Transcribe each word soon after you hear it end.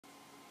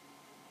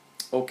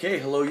Okay,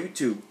 hello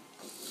YouTube.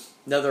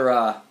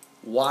 Another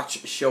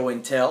watch show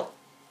and tell.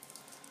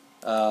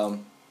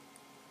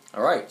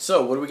 Alright,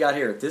 so what do we got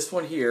here? This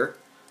one here,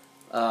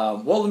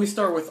 well, let me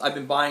start with, I've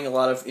been buying a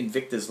lot of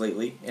Invictas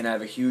lately, and I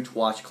have a huge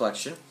watch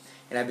collection.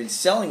 And I've been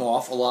selling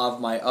off a lot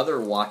of my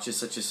other watches,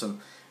 such as some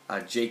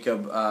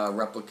Jacob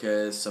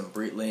replicas, some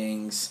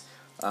Breitlings,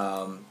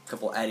 a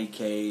couple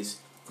Addies,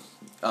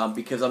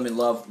 because I'm in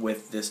love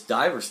with this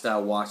diver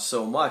style watch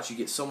so much. You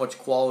get so much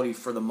quality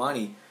for the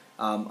money.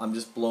 I'm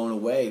just blown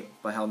away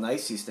by how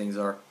nice these things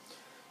are.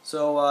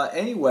 So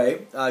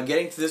anyway,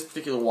 getting to this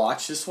particular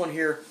watch, this one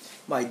here,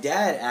 my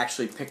dad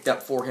actually picked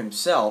up for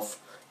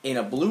himself in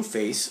a blue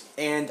face,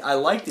 and I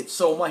liked it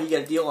so much. He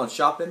got a deal on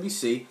Shop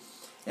NBC,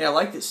 and I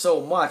liked it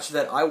so much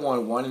that I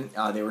wanted one,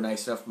 and they were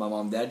nice enough, my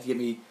mom and dad, to get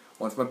me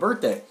one for my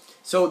birthday.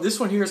 So this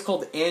one here is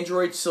called the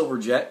Android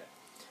Silverjet.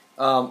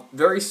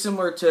 Very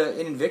similar to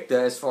an Invicta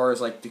as far as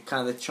like the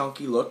kind of the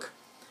chunky look.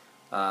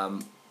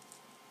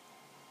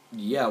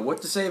 Yeah,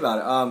 what to say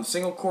about it?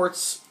 Single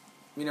quartz,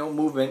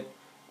 movement.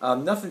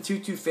 Nothing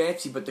too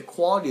fancy, but the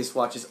quality of this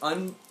watch is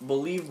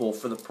unbelievable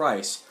for the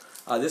price.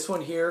 This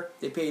one here,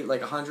 they paid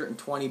like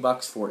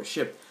 $120 for it,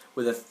 shipped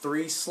with a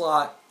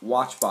 3-slot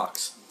watch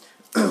box,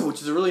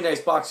 which is a really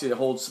nice box. It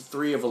holds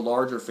 3 of a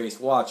larger face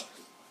watch.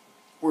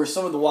 Whereas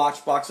some of the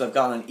watch boxes I've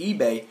gotten on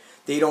eBay,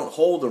 they don't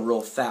hold the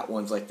real fat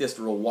ones like this,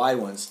 the real wide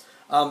ones.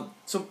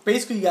 So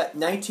basically, you got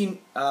 19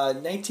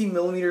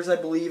 millimeters, I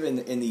believe,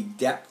 in the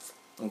depth.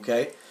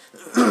 Okay,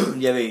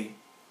 you have a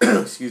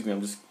excuse me,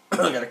 I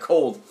got a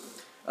cold.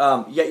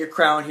 You got your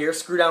crown here,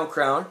 screw down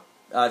crown.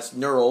 It's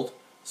knurled,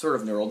 sort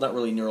of knurled, not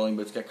really knurling,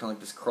 but it's got kind of like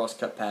this cross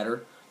cut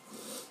pattern.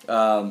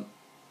 So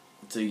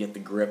you get the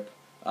grip.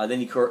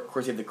 Then of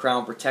course you have the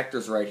crown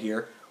protectors right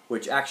here,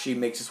 which actually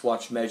makes this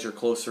watch measure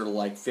closer to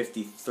like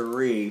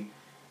 53.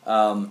 It's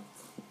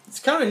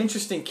kind of an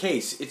interesting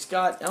case. It's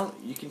got,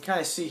 you can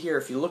kind of see here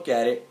if you look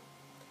at it,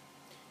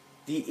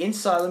 the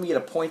inside. Let me get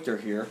a pointer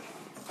here.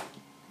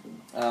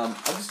 I'm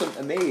just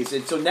amazed,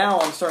 and so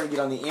now I'm starting to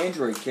get on the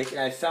Android kick, and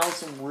I found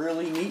some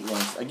really neat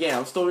ones. Again,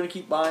 I'm still going to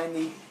keep buying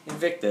the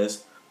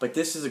Invictas, but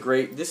this is a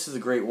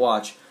great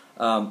watch.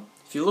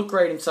 If you look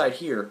right inside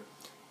here,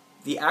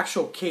 the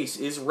actual case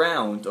is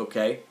round,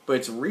 okay, but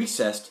it's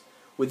recessed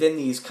within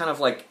these kind of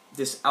like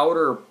this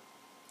outer,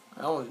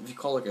 I don't know if you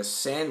call it like a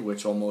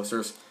sandwich almost.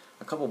 There's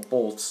a couple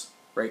bolts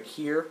right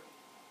here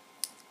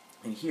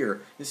and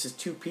here. This is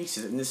 2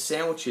 pieces, and this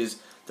sandwiches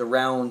the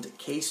round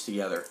case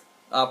together.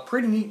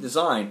 Pretty neat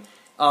design.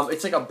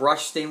 It's like a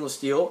brushed stainless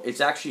steel. It's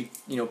actually,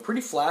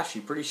 pretty flashy,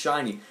 pretty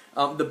shiny.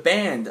 The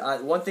band,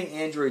 one thing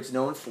Android's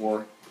known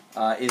for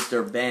is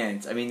their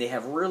bands. I mean, they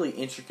have really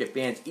intricate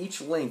bands.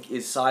 Each link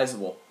is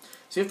sizable.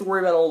 So you have to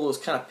worry about all those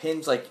kind of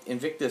pins like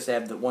Invictus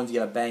have, the ones you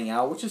gotta bang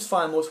out, which is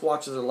fine. Most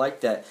watches are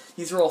like that.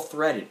 These are all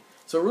threaded.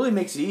 So it really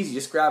makes it easy.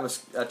 Just grab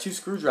 2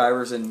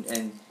 screwdrivers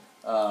and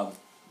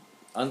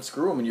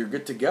unscrew them, and you're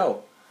good to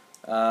go.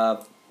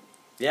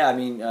 Yeah, I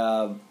mean,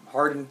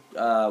 hardened,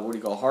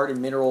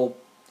 hardened mineral,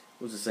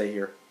 what does it say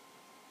here?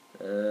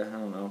 I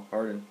don't know,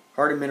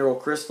 hardened mineral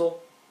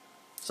crystal,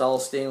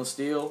 solid stainless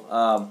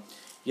steel.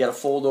 You got a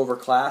fold over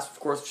clasp, of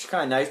course, which is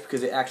kind of nice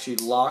because it actually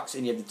locks,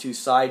 and you have the 2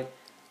 side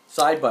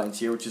buttons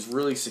here, which is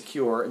really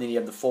secure, and then you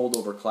have the fold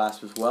over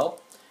clasp as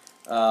well.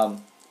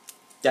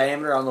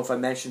 Diameter, I don't know if I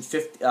mentioned,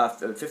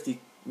 50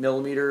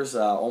 millimeters,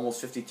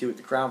 almost 52 with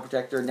the crown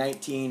protector,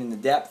 19 in the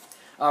depth.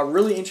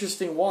 Really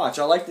interesting watch.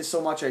 I like this so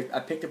much I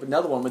picked up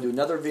another one. I'm going to do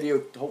another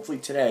video hopefully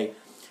today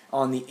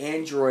on the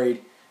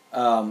Android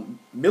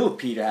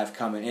millipede I have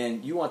coming.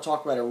 And you want to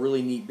talk about a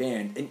really neat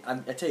band. And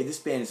I tell you, this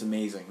band is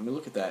amazing. I mean,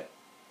 look at that.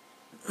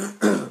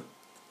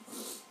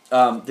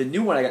 The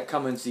new one I got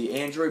coming is the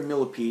Android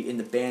millipede, and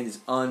the band is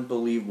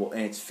unbelievable.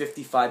 And it's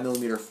 55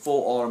 millimeter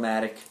full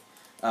automatic.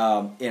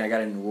 And I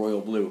got it in royal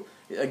blue.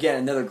 Again,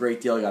 another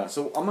great deal I got.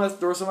 So I'm going to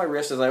throw this on my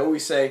wrist. As I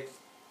always say,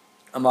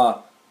 I'm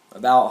about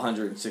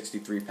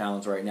 163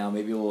 pounds right now,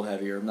 maybe a little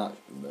heavier. I'm not,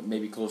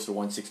 maybe close to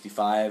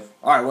 165.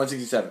 All right,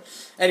 167.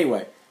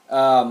 Anyway,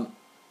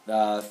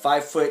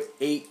 5 foot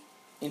 8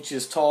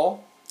 inches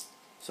tall.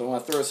 So I'm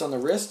gonna throw this on the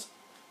wrist.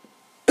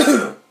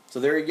 So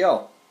there you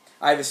go.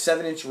 I have a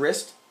 7-inch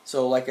wrist.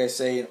 So like I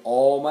say in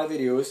all my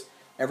videos,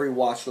 every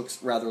watch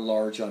looks rather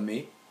large on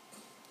me,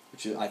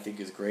 which I think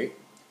is great.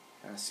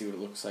 Kind of see what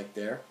it looks like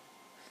there.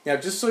 Now,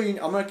 just so you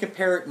know, I'm going to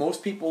compare it.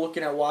 Most people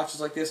looking at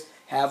watches like this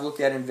have looked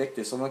at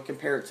Invictus. So I'm going to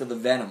compare it to the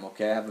Venom,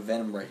 okay? I have a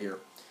Venom right here.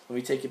 Let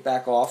me take it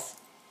back off.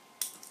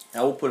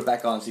 I will put it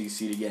back on so you can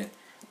see it again.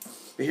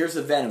 But here's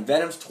the Venom.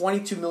 Venom's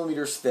 22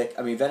 millimeters thick.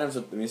 I mean,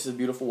 this is a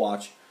beautiful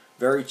watch.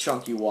 Very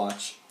chunky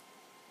watch.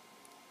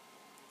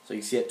 So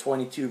you see at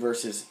 22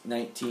 versus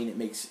 19, it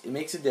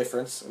makes a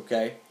difference,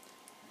 okay?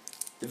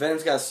 The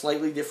Venom's got a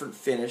slightly different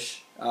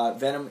finish.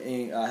 Venom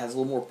has a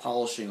little more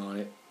polishing on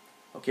it.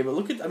 Okay, but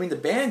look at, I mean, the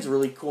band's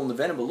really cool in the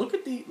Venom, but look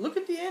at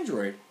the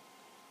Android.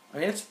 I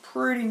mean, it's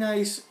pretty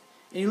nice.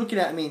 And you're looking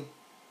at, I mean,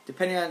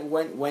 depending on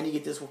when you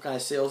get this, what kind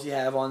of sales you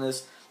have on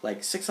this,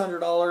 like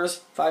 $600,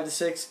 5 to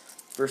 6,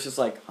 versus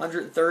like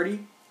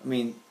 $130. I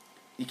mean,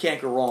 you can't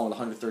go wrong with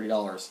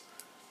 $130.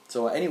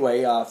 So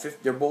anyway,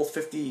 they're both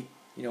 50.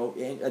 You know,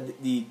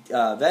 the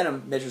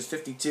Venom measures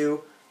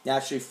 52,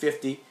 naturally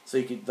 50. So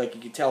you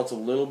can tell it's a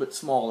little bit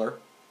smaller.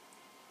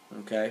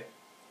 Okay,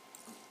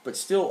 but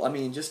still, I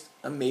mean, just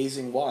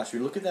amazing watch.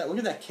 Look at that. Look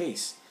at that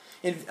case.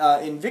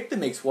 Invicta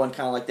makes one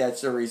kind of like that.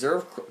 It's a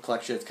reserve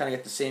collection. It's kind of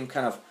got the same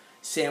kind of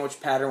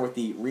sandwich pattern with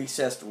the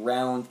recessed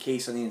round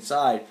case on the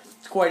inside.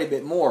 It's quite a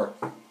bit more.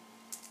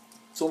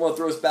 So I'm going to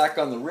throw this back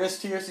on the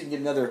wrist here so you can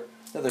get another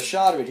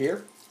shot of it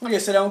here. Like I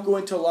said, I won't go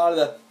into a lot of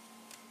the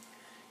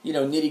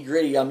nitty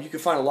gritty. You can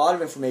find a lot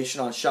of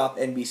information on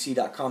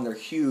shopnbc.com. They're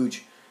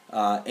huge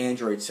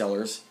Android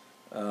sellers.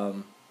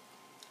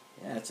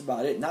 Yeah, that's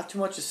about it. Not too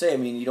much to say. I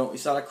mean,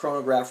 it's not a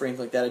chronograph or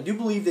anything like that. I do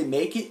believe they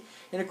make it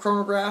in a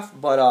chronograph,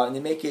 but and they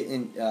make it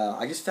in.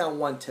 I just found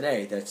one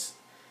today.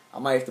 I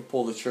might have to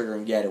pull the trigger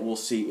and get it. We'll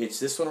see. It's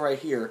this one right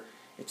here.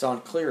 It's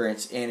on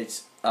clearance, and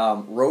it's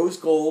rose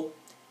gold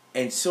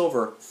and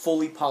silver,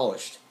 fully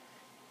polished.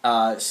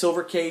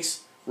 Silver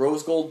case,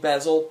 rose gold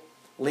bezel.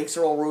 Links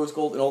are all rose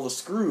gold, and all the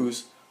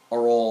screws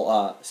are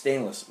all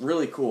stainless.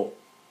 Really cool.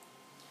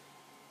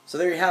 So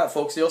there you have it,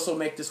 folks. They also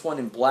make this one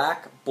in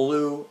black,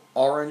 blue,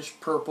 orange,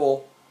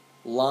 purple,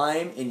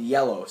 lime, and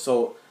yellow.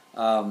 So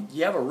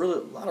you have a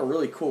lot of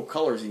really cool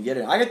colors you can get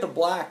in. I got the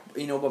black,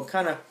 but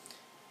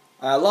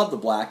I love the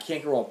black.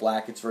 Can't go wrong with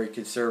black. It's very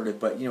conservative.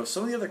 But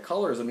some of the other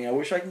colors, I mean, I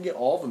wish I can get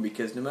all of them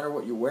because no matter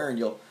what you're wearing,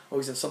 you'll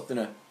always have something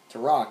to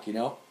rock.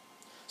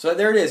 So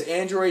there it is,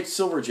 Android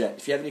Silverjet.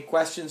 If you have any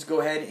questions,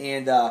 go ahead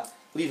and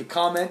leave a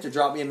comment or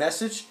drop me a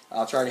message.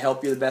 I'll try to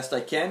help you the best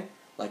I can,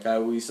 like I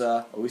always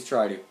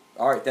try to.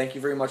 All right, thank you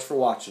very much for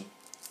watching.